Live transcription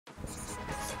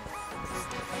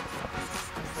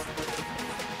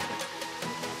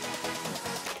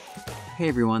Hey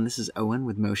everyone, this is Owen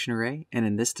with Motion Array, and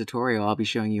in this tutorial I'll be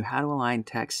showing you how to align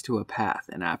text to a path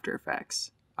in After Effects.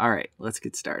 Alright, let's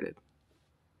get started.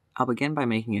 I'll begin by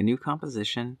making a new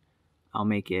composition. I'll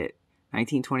make it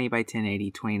 1920 by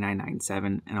 1080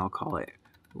 2997 and I'll call it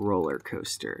Roller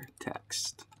Coaster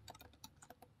Text.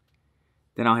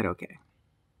 Then I'll hit OK.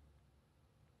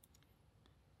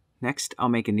 Next, I'll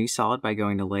make a new solid by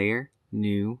going to Layer,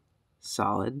 New,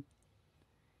 Solid,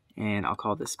 and I'll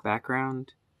call this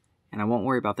Background. And I won't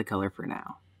worry about the color for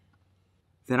now.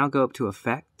 Then I'll go up to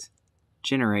Effect,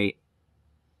 Generate,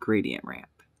 Gradient Ramp.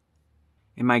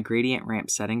 In my gradient ramp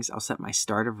settings, I'll set my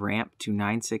start of ramp to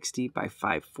 960 by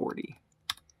 540.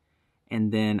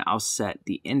 And then I'll set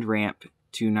the end ramp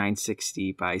to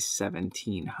 960 by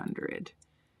 1700.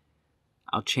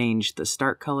 I'll change the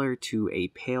start color to a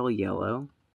pale yellow.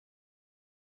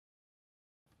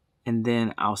 And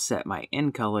then I'll set my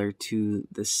end color to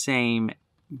the same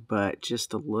but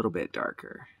just a little bit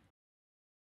darker.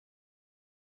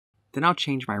 Then I'll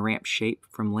change my ramp shape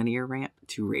from linear ramp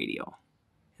to radial.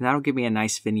 And that'll give me a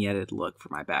nice vignetted look for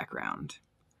my background.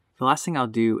 The last thing I'll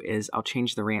do is I'll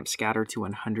change the ramp scatter to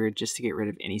 100 just to get rid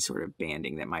of any sort of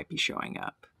banding that might be showing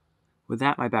up. With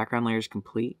that, my background layer is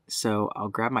complete, so I'll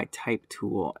grab my type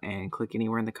tool and click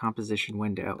anywhere in the composition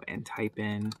window and type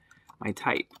in my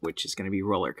type, which is going to be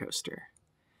roller coaster.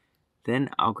 Then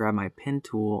I'll grab my pen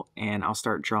tool and I'll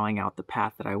start drawing out the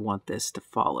path that I want this to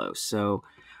follow. So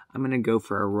I'm going to go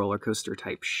for a roller coaster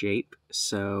type shape.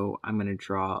 So I'm going to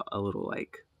draw a little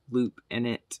like loop in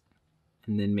it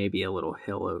and then maybe a little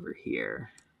hill over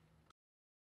here.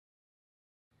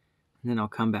 And then I'll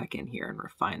come back in here and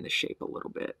refine the shape a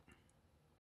little bit.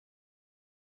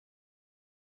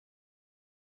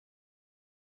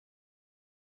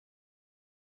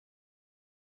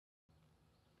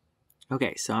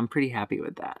 Okay, so I'm pretty happy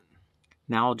with that.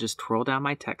 Now I'll just twirl down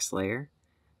my text layer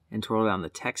and twirl down the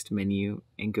text menu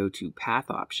and go to Path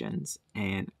Options,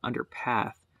 and under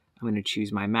Path, I'm going to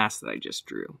choose my mask that I just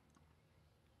drew.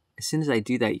 As soon as I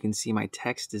do that, you can see my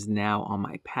text is now on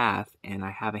my path and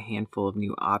I have a handful of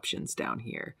new options down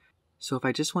here. So if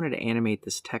I just wanted to animate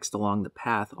this text along the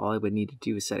path, all I would need to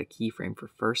do is set a keyframe for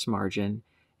first margin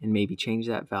and maybe change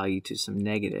that value to some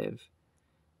negative,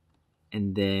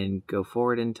 and then go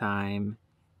forward in time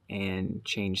and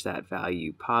change that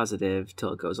value positive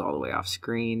till it goes all the way off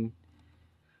screen.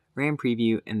 RAM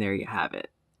preview, and there you have it.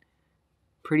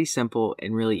 Pretty simple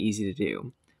and really easy to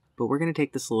do. But we're going to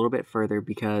take this a little bit further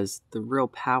because the real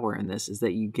power in this is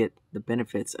that you get the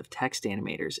benefits of text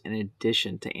animators in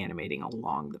addition to animating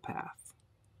along the path.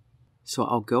 So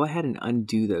I'll go ahead and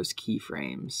undo those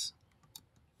keyframes.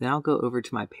 Then I'll go over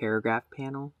to my paragraph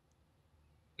panel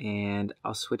and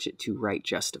I'll switch it to right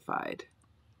justified.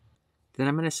 Then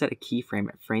I'm going to set a keyframe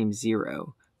at frame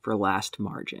 0 for last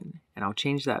margin, and I'll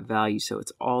change that value so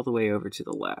it's all the way over to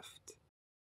the left.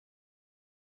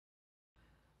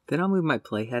 Then I'll move my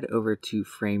playhead over to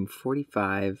frame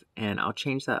 45, and I'll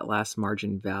change that last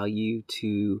margin value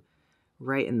to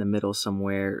right in the middle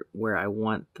somewhere where I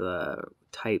want the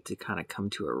type to kind of come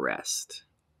to a rest.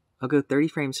 I'll go 30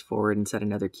 frames forward and set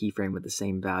another keyframe with the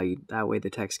same value, that way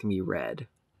the text can be read.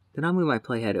 Then I'll move my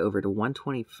playhead over to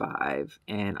 125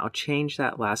 and I'll change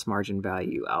that last margin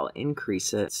value. I'll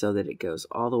increase it so that it goes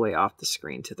all the way off the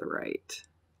screen to the right.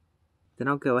 Then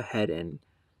I'll go ahead and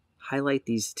highlight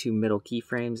these two middle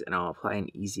keyframes and I'll apply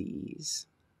an easy ease.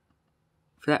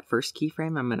 For that first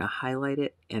keyframe, I'm going to highlight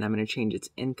it and I'm going to change its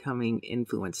incoming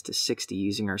influence to 60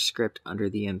 using our script under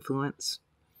the influence.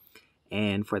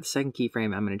 And for the second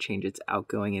keyframe, I'm going to change its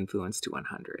outgoing influence to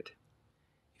 100.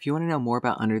 If you want to know more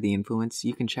about Under the Influence,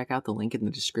 you can check out the link in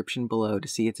the description below to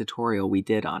see a tutorial we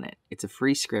did on it. It's a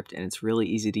free script and it's really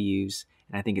easy to use,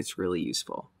 and I think it's really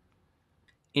useful.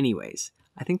 Anyways,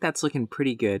 I think that's looking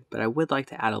pretty good, but I would like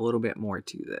to add a little bit more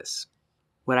to this.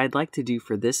 What I'd like to do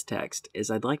for this text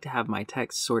is I'd like to have my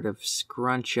text sort of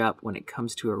scrunch up when it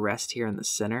comes to a rest here in the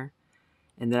center,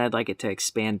 and then I'd like it to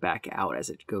expand back out as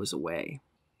it goes away.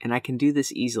 And I can do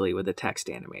this easily with a text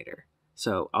animator.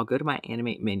 So I'll go to my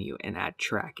Animate menu and add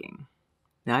tracking.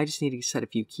 Now I just need to set a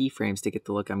few keyframes to get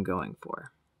the look I'm going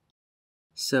for.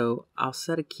 So I'll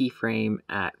set a keyframe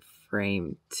at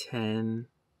frame 10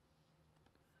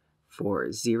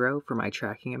 for 0 for my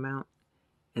tracking amount.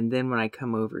 And then when I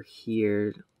come over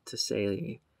here to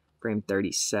say frame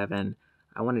 37,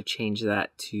 I want to change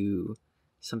that to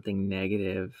something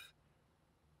negative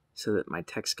so that my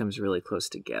text comes really close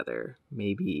together.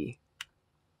 Maybe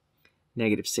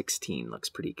negative 16 looks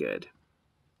pretty good.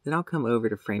 Then I'll come over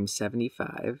to frame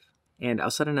 75 and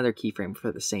I'll set another keyframe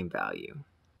for the same value.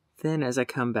 Then as I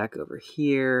come back over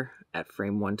here at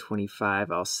frame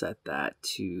 125, I'll set that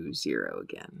to 0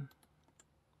 again.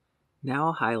 Now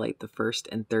I'll highlight the first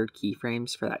and third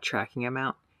keyframes for that tracking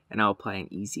amount, and I'll apply an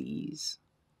easy ease.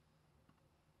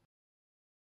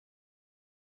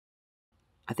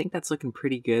 I think that's looking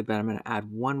pretty good, but I'm going to add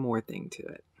one more thing to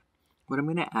it. What I'm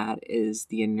going to add is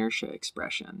the inertia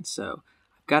expression. So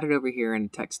I've got it over here in a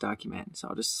text document. So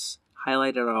I'll just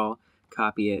highlight it all,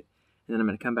 copy it, and then I'm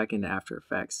going to come back into After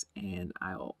Effects and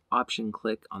I'll option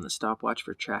click on the stopwatch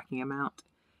for tracking amount,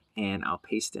 and I'll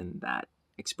paste in that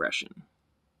expression.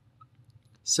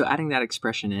 So adding that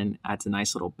expression in adds a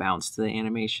nice little bounce to the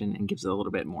animation and gives it a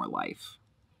little bit more life.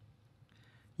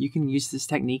 You can use this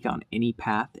technique on any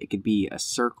path. It could be a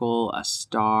circle, a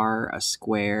star, a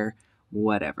square,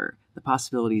 whatever. The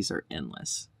possibilities are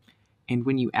endless. And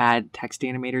when you add text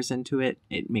animators into it,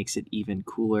 it makes it even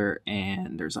cooler,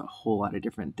 and there's a whole lot of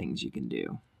different things you can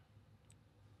do.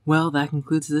 Well, that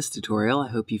concludes this tutorial. I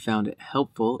hope you found it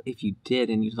helpful. If you did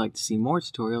and you'd like to see more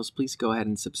tutorials, please go ahead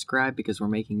and subscribe because we're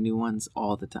making new ones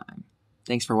all the time.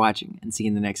 Thanks for watching, and see you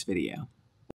in the next video.